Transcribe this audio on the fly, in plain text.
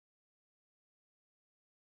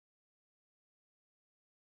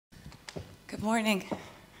Good morning.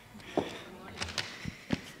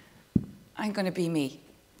 I'm going to be me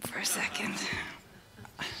for a second.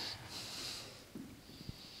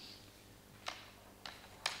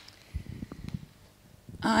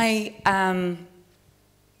 I've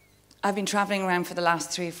been traveling around for the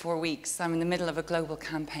last 3 or 4 weeks. I'm in the middle of a global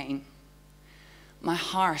campaign. My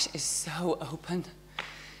heart is so open.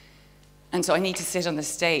 And so I need to sit on the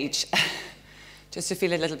stage just to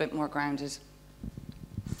feel a little bit more grounded.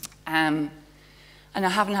 And I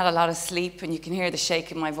haven't had a lot of sleep, and you can hear the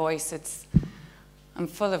shake in my voice. I'm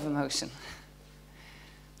full of emotion.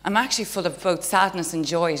 I'm actually full of both sadness and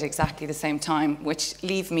joy at exactly the same time, which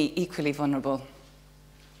leave me equally vulnerable.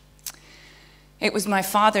 It was my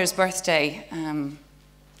father's birthday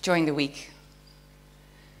during the week.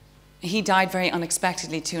 He died very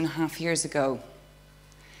unexpectedly 2.5 years ago.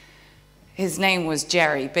 His name was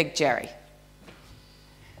Jerry, Big Jerry.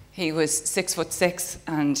 He was 6'6"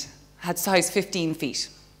 and had size 15 feet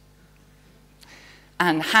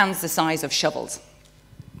and hands the size of shovels.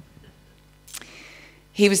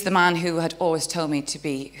 He was the man who had always told me to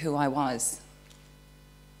be who I was.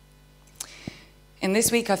 In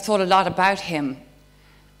this week, I've thought a lot about him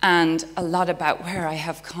and a lot about where I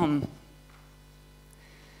have come.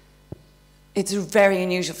 It's very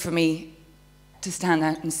unusual for me to stand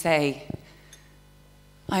out and say,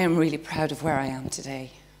 I am really proud of where I am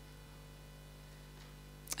today.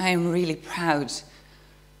 I am really proud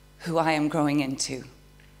who I am growing into.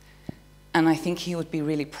 And I think he would be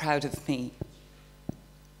really proud of me.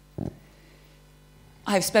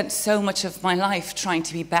 I've spent so much of my life trying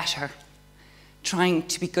to be better, trying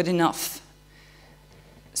to be good enough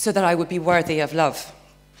so that I would be worthy of love,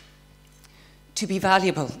 to be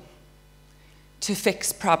valuable, to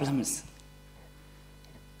fix problems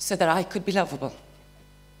so that I could be lovable.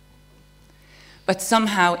 But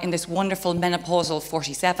somehow in this wonderful menopausal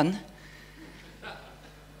 47,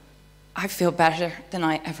 I feel better than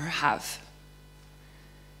I ever have.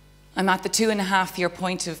 I'm at the 2.5-year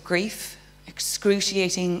point of grief,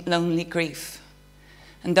 excruciating, lonely grief.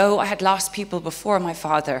 And though I had lost people before my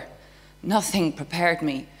father, nothing prepared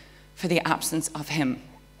me for the absence of him.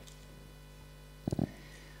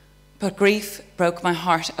 But grief broke my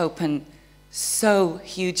heart open so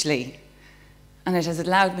hugely, and it has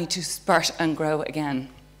allowed me to spurt and grow again.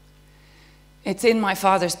 It's in my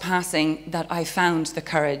father's passing that I found the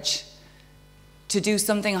courage to do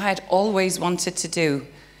something I had always wanted to do,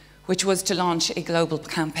 which was to launch a global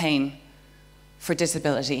campaign for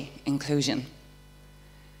disability inclusion.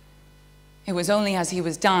 It was only as he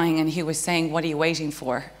was dying and he was saying, "What are you waiting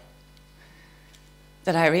for?"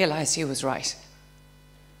 that I realized he was right.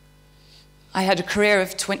 I had a career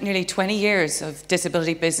of nearly 20 years of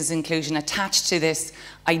disability business inclusion attached to this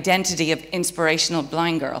identity of inspirational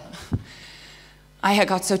blind girl. I had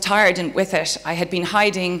got so tired and with it, I had been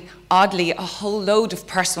hiding, oddly, a whole load of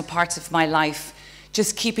personal parts of my life,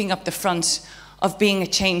 just keeping up the front of being a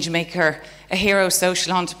change maker, a hero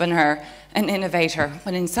social entrepreneur, an innovator,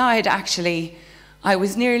 when inside, actually, I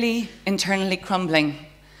was nearly internally crumbling.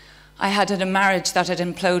 I had had a marriage that had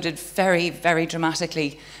imploded very, very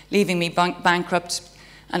dramatically, leaving me bankrupt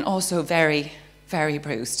and also very, very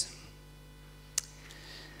bruised.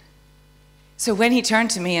 So when he turned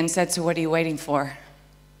to me and said, "So what are you waiting for?"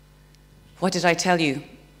 "What did I tell you?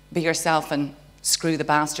 Be yourself and screw the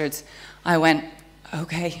bastards." I went,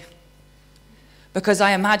 "Okay." Because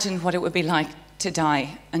I imagined what it would be like to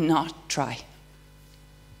die and not try.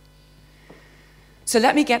 So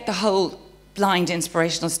let me get the whole blind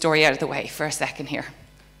inspirational story out of the way for a second here.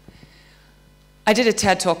 I did a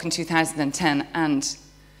TED Talk in 2010, and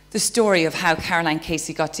the story of how Caroline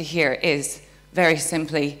Casey got to here is, very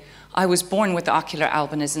simply, I was born with ocular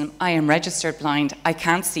albinism. I am registered blind. I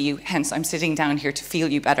can't see you, hence I'm sitting down here to feel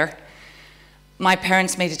you better. My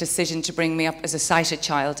parents made a decision to bring me up as a sighted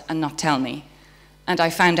child and not tell me. And I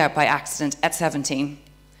found out by accident at 17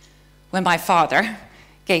 when my father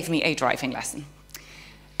gave me a driving lesson.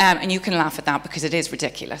 And you can laugh at that because it is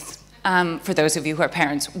ridiculous. For those of you who are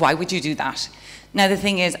parents, why would you do that? Now the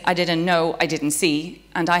thing is, I didn't know, I didn't see,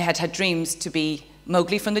 and I had had dreams to be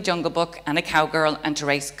Mowgli from the Jungle Book and a cowgirl and to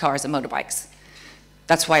race cars and motorbikes.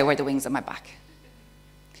 That's why I wear the wings on my back.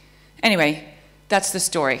 Anyway, that's the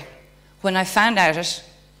story. When I found out it,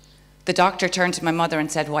 the doctor turned to my mother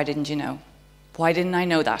and said, "Why didn't you know? Why didn't I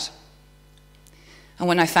know that?" And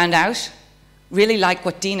when I found out, really like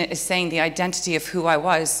what Dina is saying, the identity of who I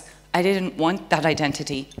was, I didn't want that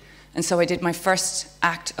identity. And so I did my first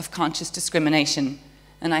act of conscious discrimination,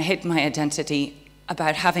 and I hid my identity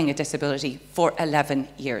about having a disability for 11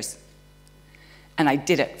 years. And I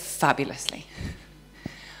did it fabulously.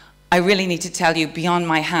 I really need to tell you, beyond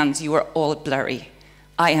my hands, you are all blurry.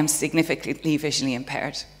 I am significantly visually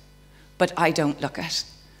impaired, but I don't look it,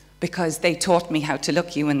 because they taught me how to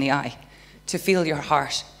look you in the eye, to feel your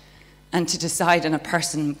heart, and to decide on a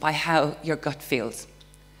person by how your gut feels.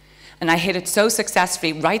 And I hit it so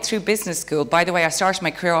successfully right through business school. By the way, I started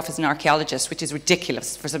my career off as an archaeologist, which is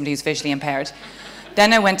ridiculous for somebody who's visually impaired.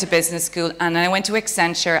 Then I went to business school, and then I went to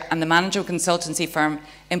Accenture, and the manager of a consultancy firm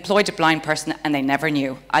employed a blind person, and they never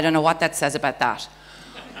knew. I don't know what that says about that.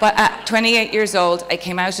 But at 28 years old, I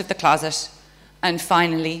came out of the closet and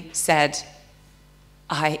finally said,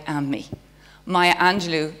 I am me. Maya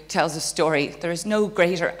Angelou tells a story. There is no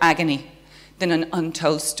greater agony than an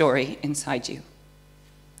untold story inside you.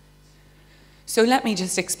 So let me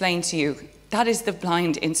just explain to you, that is the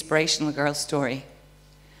blind inspirational girl story.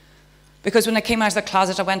 Because when I came out of the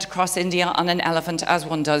closet, I went across India on an elephant, as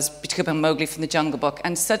one does, to become Mowgli from the Jungle Book,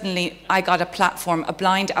 and suddenly I got a platform, a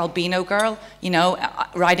blind albino girl, you know,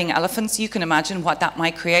 riding elephants. You can imagine what that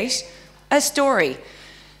might create. A story.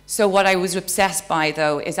 So what I was obsessed by,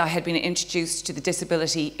 though, is I had been introduced to the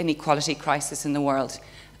disability inequality crisis in the world,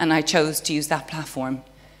 and I chose to use that platform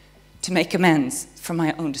to make amends for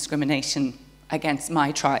my own discrimination against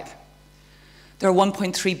my tribe. There are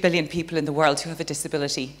 1.3 billion people in the world who have a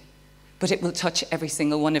disability, but it will touch every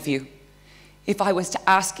single one of you. If I was to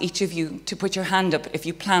ask each of you to put your hand up if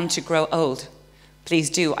you plan to grow old, please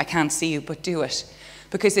do. I can't see you, but do it.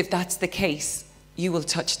 Because if that's the case, you will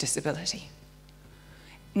touch disability.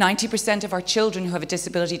 90% of our children who have a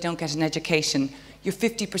disability don't get an education. You're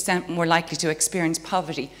 50% more likely to experience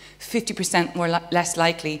poverty, 50% less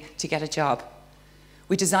likely to get a job.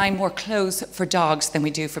 We design more clothes for dogs than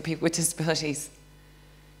we do for people with disabilities.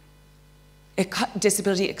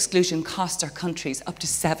 Disability exclusion costs our countries up to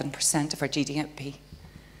 7% of our GDP.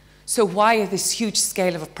 So why, at this huge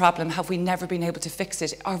scale of a problem, have we never been able to fix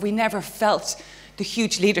it? Or have we never felt the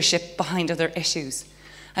huge leadership behind other issues?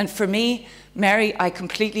 And for me, Mary, I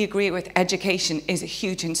completely agree with education is a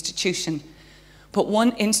huge institution. But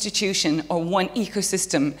one institution or one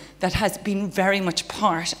ecosystem that has been very much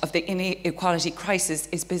part of the inequality crisis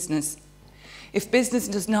is business. If business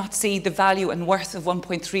does not see the value and worth of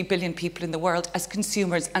 1.3 billion people in the world as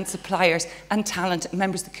consumers and suppliers and talent and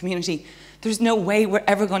members of the community, there's no way we're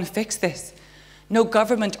ever going to fix this. No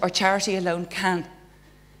government or charity alone can.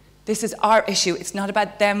 This is our issue. It's not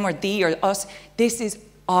about them or thee or us. This is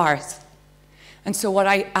ours. And so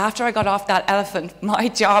after I got off that elephant, my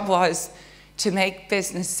job was to make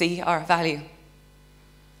business see our value.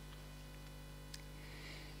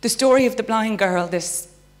 The story of the blind girl, this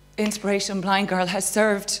inspirational blind girl, has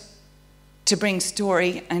served to bring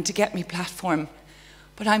story and to get me platform,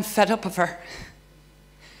 but I'm fed up of her.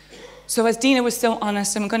 So as Dina was so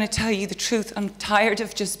honest, I'm going to tell you the truth. I'm tired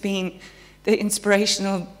of just being the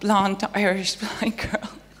inspirational blonde Irish blind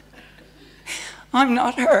girl. I'm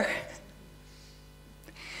not her.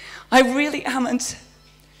 I really amn't.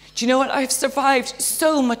 Do you know what? I've survived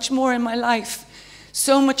so much more in my life,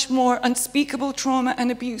 so much more unspeakable trauma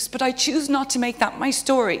and abuse, but I choose not to make that my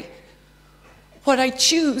story. What I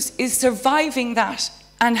choose is surviving that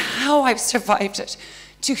and how I've survived it,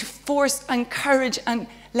 to force and courage and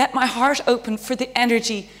let my heart open for the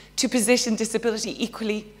energy to position disability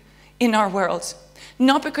equally in our world.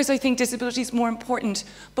 Not because I think disability is more important,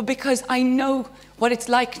 but because I know what it's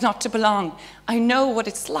like not to belong. I know what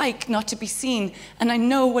it's like not to be seen, and I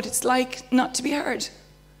know what it's like not to be heard.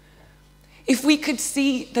 If we could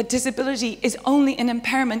see that disability is only an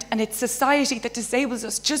impairment and it's society that disables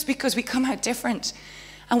us just because we come out different,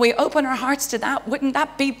 and we open our hearts to that, wouldn't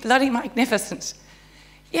that be bloody magnificent?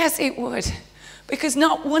 Yes, it would. Because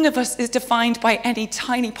not one of us is defined by any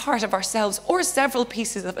tiny part of ourselves or several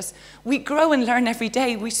pieces of us. We grow and learn every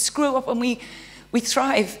day. We screw up and we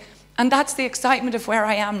thrive. And that's the excitement of where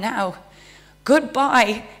I am now.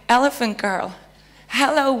 Goodbye, elephant girl.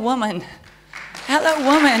 Hello, woman. Hello,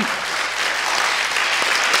 woman.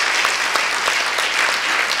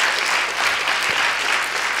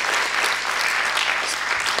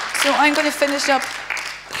 So I'm going to finish up.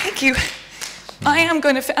 Thank you. And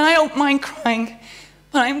I don't mind crying,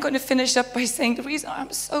 but I'm going to finish up by saying the reason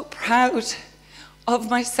I'm so proud of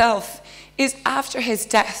myself is after his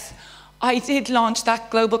death, I did launch that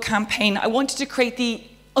global campaign. I wanted to create the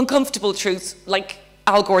uncomfortable truth, like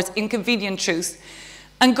Al Gore's inconvenient truth,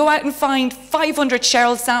 and go out and find 500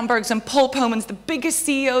 Sheryl Sandbergs and Paul Pomans, the biggest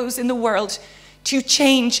CEOs in the world, to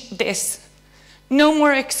change this. No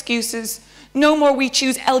more excuses. No more we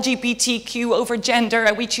choose LGBTQ over gender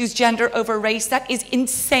and we choose gender over race. That is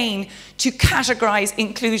insane to categorize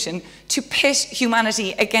inclusion, to pit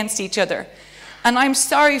humanity against each other. And I'm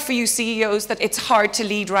sorry for you CEOs that it's hard to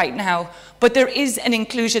lead right now, but there is an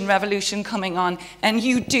inclusion revolution coming on, and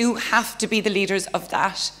you do have to be the leaders of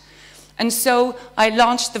that. And so I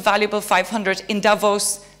launched the Valuable 500 in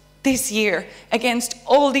Davos this year against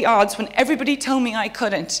all the odds when everybody told me I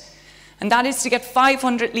couldn't. And that is to get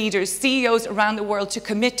 500 leaders, CEOs around the world, to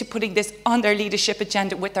commit to putting this on their leadership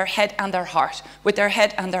agenda with their head and their heart, with their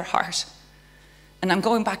head and their heart. And I'm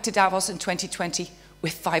going back to Davos in 2020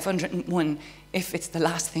 with 501, if it's the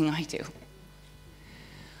last thing I do.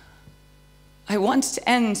 I want to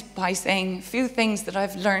end by saying a few things that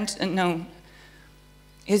I've learned and known.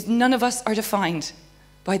 Is none of us are defined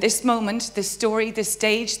by this moment, this story, this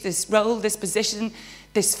stage, this role, this position,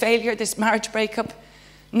 this failure, this marriage breakup.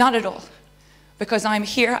 Not at all. Because I'm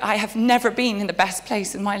here, I have never been in the best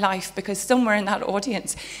place in my life, because somewhere in that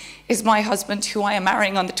audience is my husband, who I am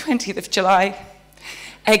marrying on the 20th of July.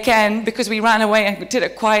 Again, because we ran away and did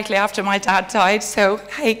it quietly after my dad died. So,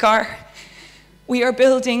 Hagar, we are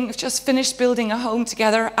building, just finished building a home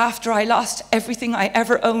together after I lost everything I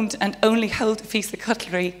ever owned and only held a piece of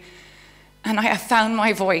cutlery. And I have found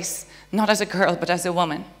my voice, not as a girl, but as a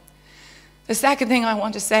woman. The second thing I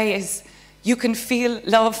want to say is, you can feel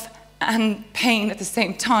love and pain at the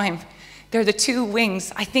same time. They're the two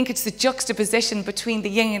wings. I think it's the juxtaposition between the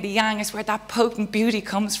yin and the yang is where that potent beauty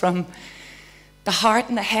comes from. The heart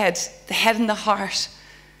and the head and the heart,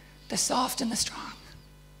 the soft and the strong.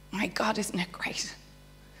 My God, isn't it great?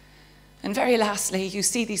 And very lastly, you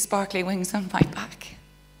see these sparkly wings on my back.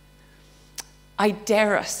 I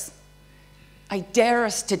dare us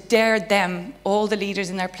to dare them, all the leaders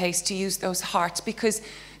in their place, to use those hearts, because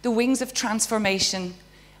the wings of transformation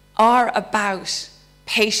are about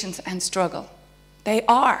patience and struggle. They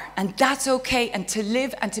are, and that's okay. And to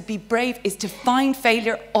live and to be brave is to find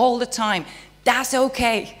failure all the time. That's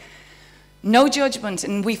okay. No judgment,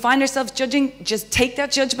 and we find ourselves judging, just take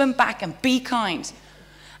that judgment back and be kind.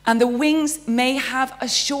 And the wings may have a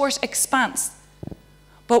short expanse,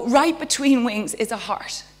 but right between wings is a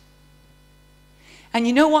heart. And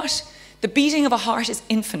you know what? The beating of a heart is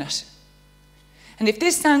infinite. And if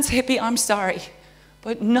this sounds hippie, I'm sorry,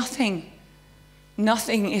 but nothing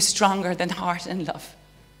is stronger than heart and love.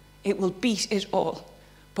 It will beat it all.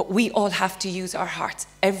 But we all have to use our hearts,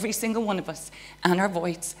 every single one of us, and our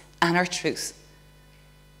voice and our truth.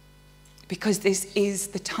 Because this is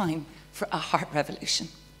the time for a heart revolution.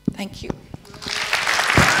 Thank you.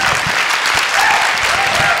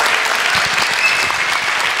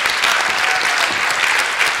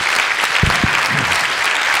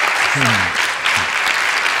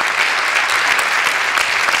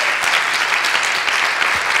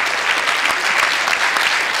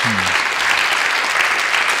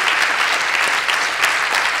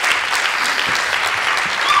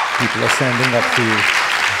 People are standing up to you.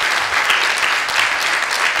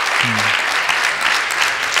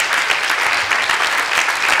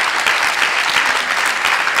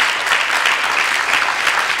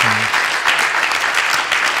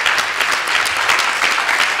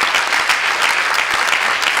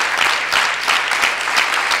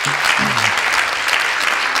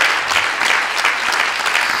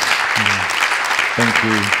 Thank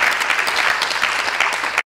you.